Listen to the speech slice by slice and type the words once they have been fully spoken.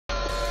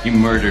You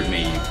murdered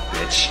me, you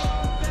bitch.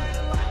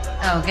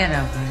 Oh, get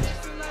over it.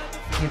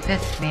 You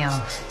pissed me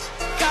off.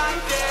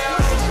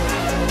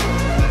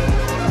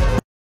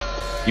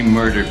 You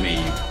murdered me,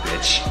 you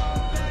bitch.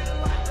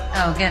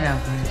 Oh, get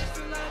over it.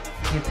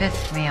 You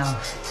pissed me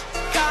off.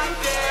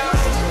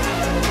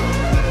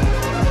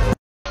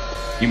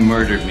 You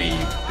murdered me,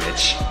 you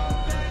bitch.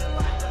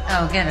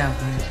 Oh, get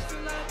over it.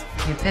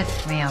 You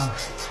pissed me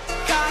off.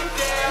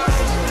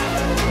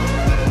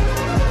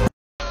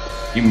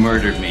 You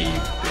murdered me, you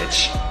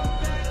bitch.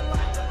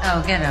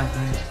 Oh, get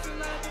over it.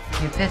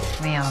 You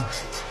pissed me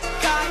off.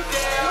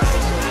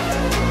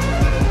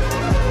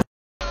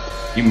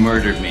 You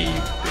murdered me,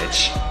 you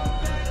bitch.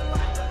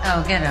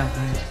 Oh, get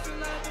over it.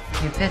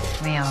 You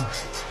pissed me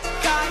off.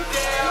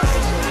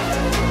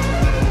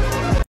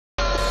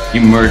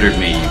 You murdered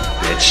me, you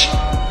bitch.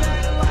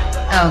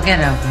 Oh, get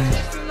over it.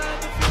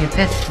 You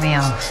pissed me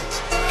off.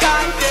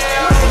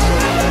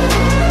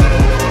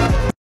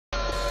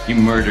 You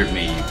murdered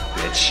me, you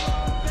bitch.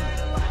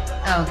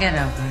 Oh, get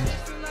over it.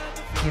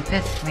 You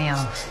pissed me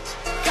off.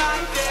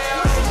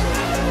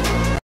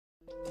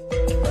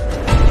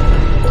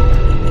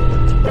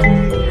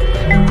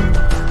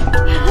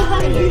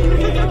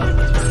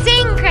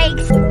 Sing, Craig!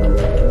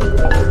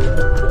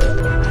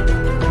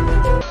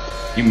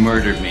 You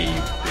murdered me,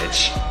 you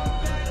bitch.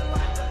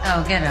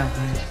 Oh, get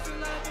over it.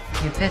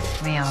 You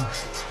pissed me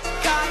off.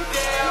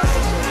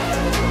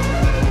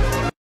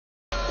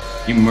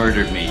 You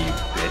murdered me, you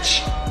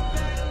bitch.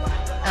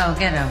 Oh,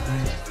 get over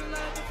it.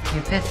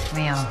 You pissed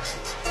me off.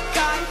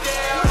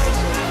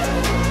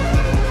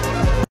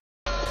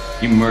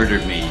 You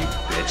murdered me, you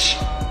bitch.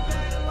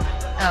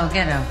 Oh,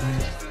 get over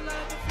it.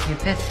 You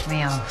pissed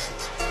me off.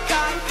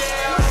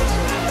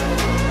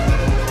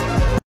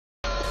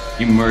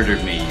 You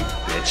murdered me, you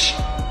bitch.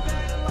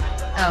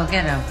 Oh,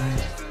 get over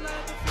it.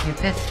 You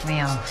pissed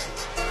me off.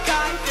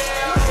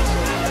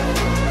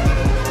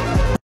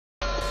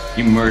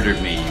 You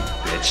murdered me, you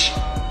bitch.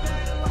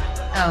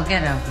 Oh,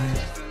 get over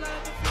it.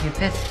 You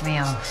pissed me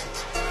off.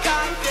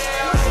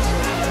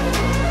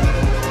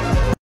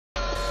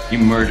 You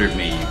murdered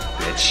me, you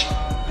bitch.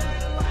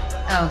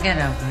 Oh, get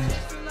over it.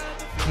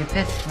 You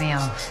pissed me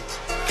off.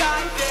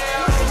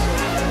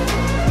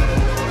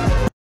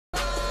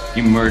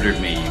 You murdered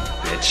me, you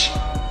bitch.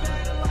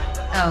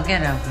 Oh,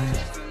 get over it.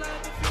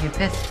 You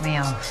pissed me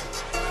off.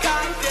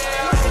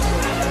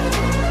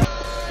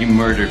 You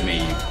murdered me,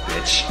 you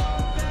bitch.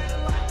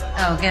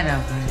 Oh, get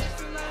over it.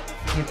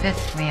 You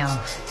pissed me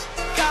off.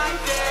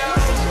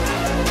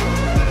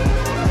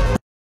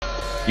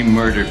 You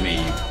murdered me,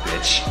 you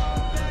bitch.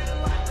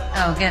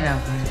 Oh, get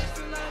over it.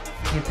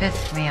 You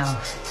pissed me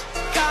off.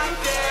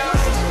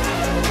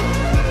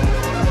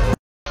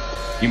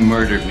 You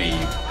murdered me,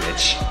 you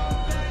bitch.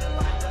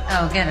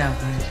 Oh, get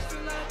over it.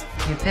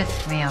 You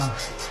pissed me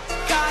off.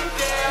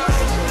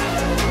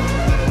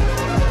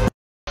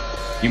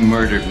 You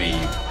murdered me,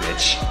 you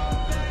bitch.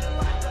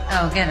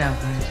 Oh, get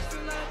over it.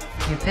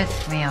 You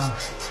pissed me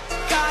off.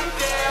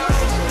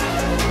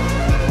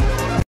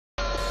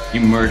 You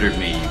murdered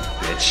me, you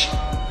bitch.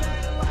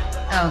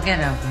 Oh, get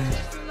over it.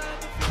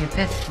 You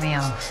pissed me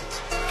off.